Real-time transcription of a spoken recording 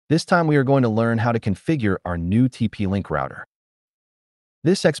This time we are going to learn how to configure our new TP-Link router.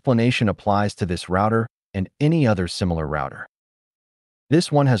 This explanation applies to this router and any other similar router.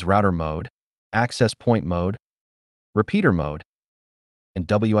 This one has router mode, access point mode, repeater mode, and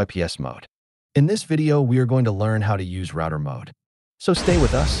WIPS mode. In this video, we are going to learn how to use router mode. So stay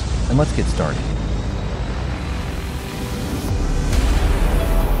with us and let's get started.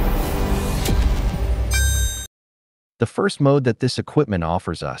 The first mode that this equipment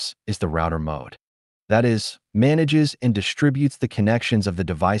offers us is the router mode. That is, manages and distributes the connections of the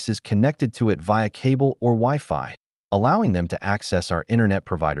devices connected to it via cable or Wi-Fi, allowing them to access our internet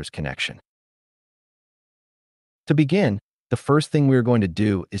provider's connection. To begin, the first thing we're going to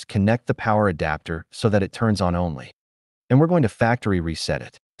do is connect the power adapter so that it turns on only. And we're going to factory reset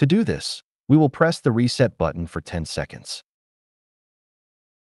it. To do this, we will press the reset button for 10 seconds.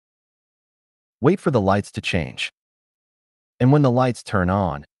 Wait for the lights to change. And when the lights turn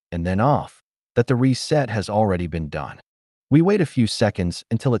on and then off, that the reset has already been done. We wait a few seconds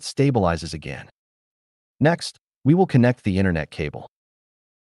until it stabilizes again. Next, we will connect the internet cable.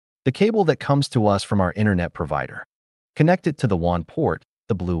 The cable that comes to us from our internet provider. Connect it to the WAN port,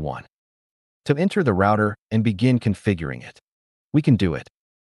 the blue one. To enter the router and begin configuring it. We can do it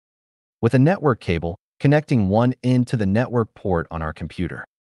with a network cable connecting one end to the network port on our computer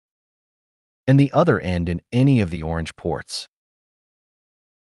and the other end in any of the orange ports,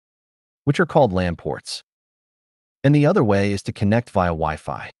 which are called LAN ports. And the other way is to connect via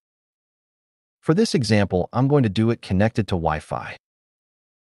Wi-Fi. For this example, I'm going to do it connected to Wi-Fi.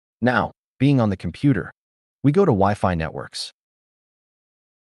 Now, being on the computer, we go to Wi-Fi networks.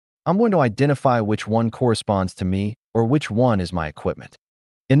 I'm going to identify which one corresponds to me or which one is my equipment.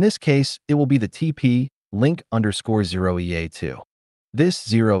 In this case, it will be the TP-Link_0EA2. This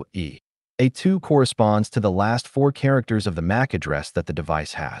 0E.A2 corresponds to the last 4 characters of the MAC address that the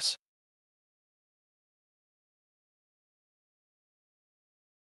device has.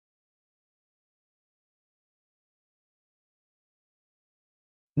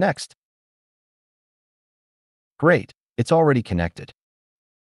 Next. Great, it's already connected.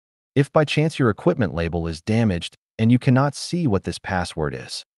 If by chance your equipment label is damaged and you cannot see what this password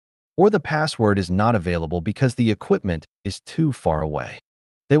is, or the password is not available because the equipment is too far away,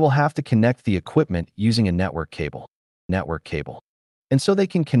 they will have to connect the equipment using a network cable. And so they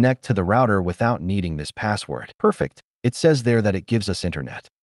can connect to the router without needing this password. Perfect. It says there that it gives us internet.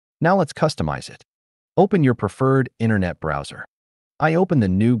 Now let's customize it. Open your preferred internet browser. I open the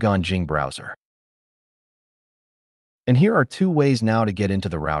new Ganjing browser. And here are 2 ways now to get into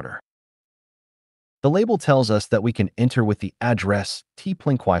the router. The label tells us that we can enter with the address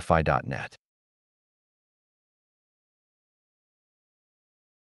tplinkwifi.net.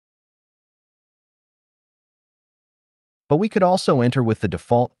 But we could also enter with the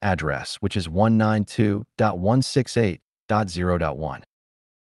default address, which is 192.168.0.1.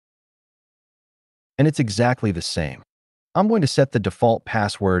 And it's exactly the same. I'm going to set the default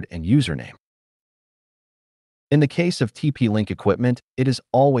password and username. In the case of TP-Link equipment, it is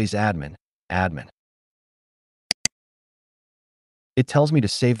always admin. It tells me to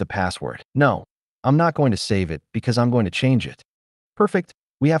save the password. No, I'm not going to save it because I'm going to change it. Perfect.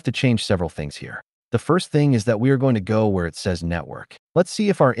 We have to change several things here. The first thing is that we are going to go where it says network. Let's see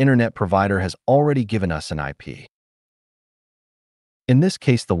if our internet provider has already given us an IP. In this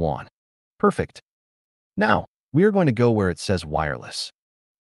case, the WAN. Perfect. Now, we are going to go where it says wireless.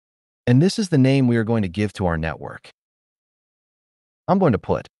 And this is the name we are going to give to our network. I'm going to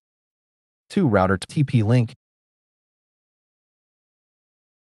put to router TP-Link.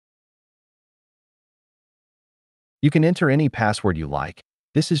 You can enter any password you like.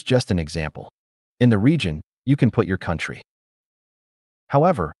 This is just an example. In the region, you can put your country.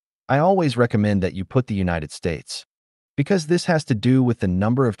 However, I always recommend that you put the United States, because this has to do with the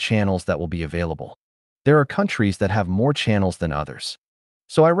number of channels that will be available. There are countries that have more channels than others.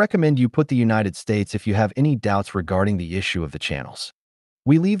 So I recommend you put the United States if you have any doubts regarding the issue of the channels.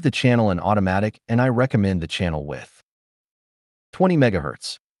 We leave the channel in automatic, and I recommend the channel width 20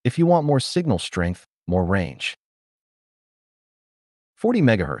 MHz if you want more signal strength, more range. 40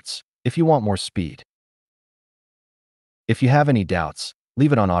 MHz if you want more speed. If you have any doubts,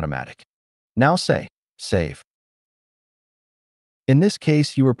 leave it on automatic. Now say, save. In this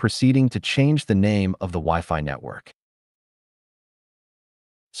case, you are proceeding to change the name of the Wi-Fi network.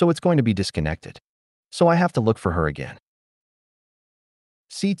 So it's going to be disconnected. So I have to look for her again.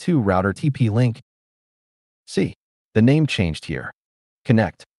 C2 router TP-Link. See, the name changed here.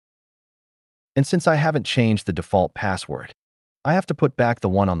 Connect. And since I haven't changed the default password, I have to put back the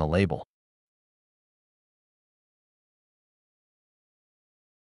one on the label.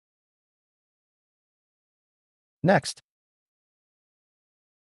 Next.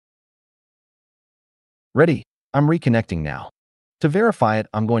 Ready. I'm reconnecting now. To verify it,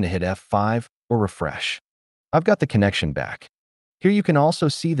 I'm going to hit F5 or refresh. I've got the connection back. Here you can also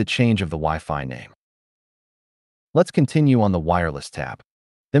see the change of the Wi-Fi name. Let's continue on the wireless tab.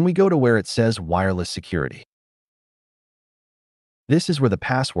 Then we go to where it says wireless security. This is where the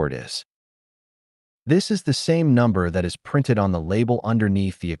password is. This is the same number that is printed on the label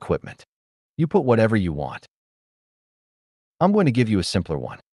underneath the equipment. You put whatever you want. I'm going to give you a simpler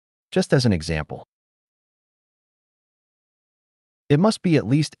one, just as an example. It must be at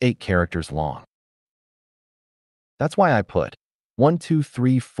least 8 characters long. That's why I put 1, 2,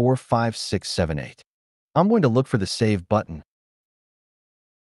 3, 4, 5, 6, 7, 8. I'm going to look for the Save button.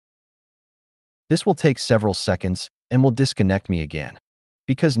 This will take several seconds and will disconnect me again,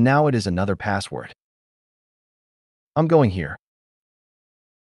 because now it is another password. I'm going here.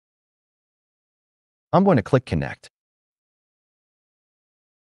 I'm going to click Connect.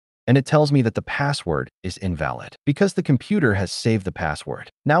 And it tells me that the password is invalid because the computer has saved the password.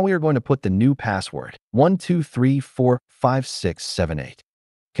 Now we are going to put the new password, 1, 2, 3, 4, 5, 6, 7, 8.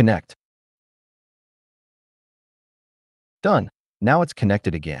 Connect. Done. Now it's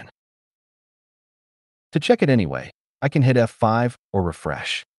connected again. To check it anyway, I can hit F5 or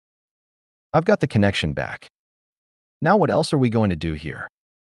refresh. I've got the connection back. Now what else are we going to do here?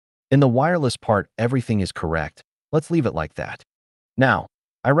 In the wireless part, everything is correct. Let's leave it like that. Now,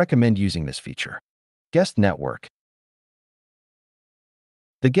 I recommend using this feature. Guest Network.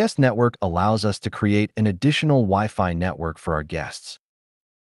 The guest network allows us to create an additional Wi-Fi network for our guests.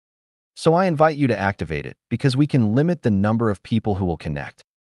 So I invite you to activate it because we can limit the number of people who will connect.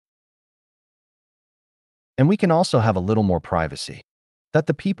 And we can also have a little more privacy, that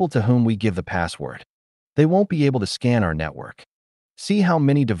the people to whom we give the password, they won't be able to scan our network, see how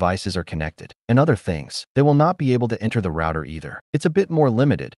many devices are connected, and other things. They will not be able to enter the router either. It's a bit more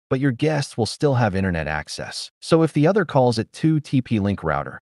limited, but your guests will still have internet access. So if the other calls it 2 TP-Link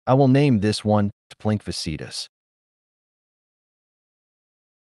router, I will name this one TP-Link Visitas.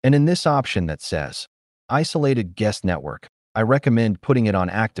 And in this option that says Isolated Guest Network, I recommend putting it on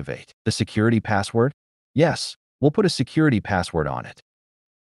Activate. The security password? Yes, we'll put a security password on it.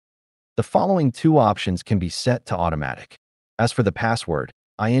 The following 2 options can be set to automatic. As for the password,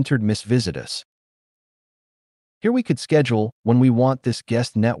 I entered Miss Visitas. Here we could schedule when we want this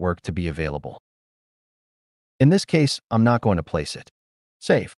guest network to be available. In this case, I'm not going to place it.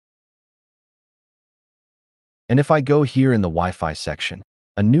 Save. And if I go here in the Wi-Fi section,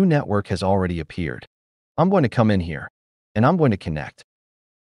 a new network has already appeared. I'm going to come in here, and I'm going to connect.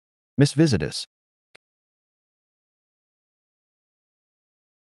 Miss Visitas.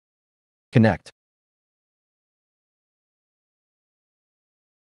 Connect.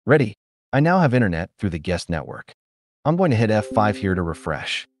 Ready. I now have internet through the guest network. I'm going to hit F5 here to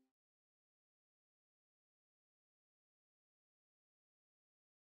refresh.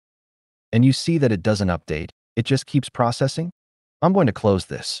 And you see that it doesn't update. It just keeps processing. I'm going to close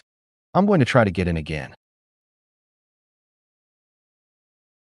this. I'm going to try to get in again.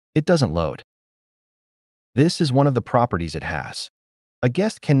 It doesn't load. This is one of the properties it has. A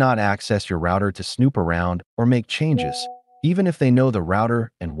guest cannot access your router to snoop around or make changes, even if they know the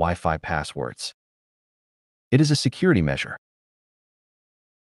router and Wi-Fi passwords. It is a security measure.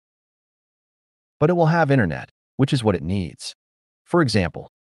 But it will have internet, which is what it needs. For example,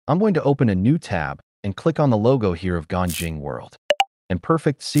 I'm going to open a new tab and click on the logo here of Ganjing World. And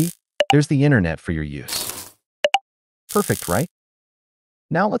perfect, see? There's the internet for your use. Perfect, right?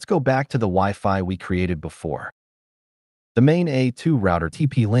 Now let's go back to the Wi-Fi we created before. The main A2 router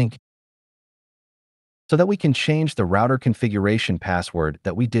TP-Link, so that we can change the router configuration password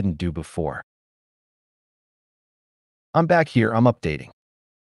that we didn't do before. I'm back here, I'm updating.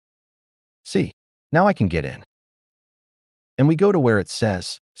 See, now I can get in. And we go to where it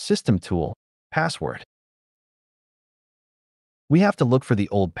says System Tool, Password. We have to look for the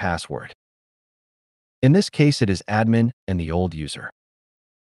old password. In this case, it is admin and the old user.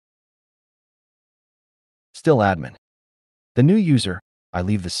 Still admin. The new user, I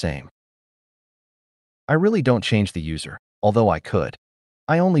leave the same. I really don't change the user, although I could.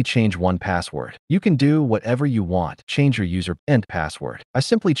 I only change one password. You can do whatever you want. Change your user and password. I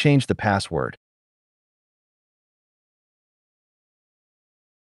simply change the password.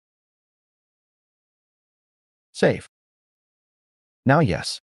 Save. Now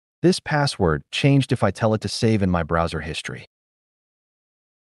yes, this password changed if I tell it to save in my browser history.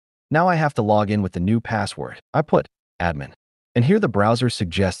 Now I have to log in with the new password. I put admin. And here the browser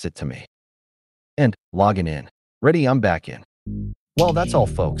suggests it to me. And logging in. Ready, I'm back in. Well, that's all,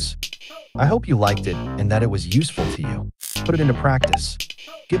 folks. I hope you liked it and that it was useful to you. Put it into practice.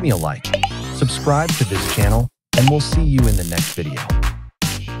 Give me a like, subscribe to this channel, and we'll see you in the next video.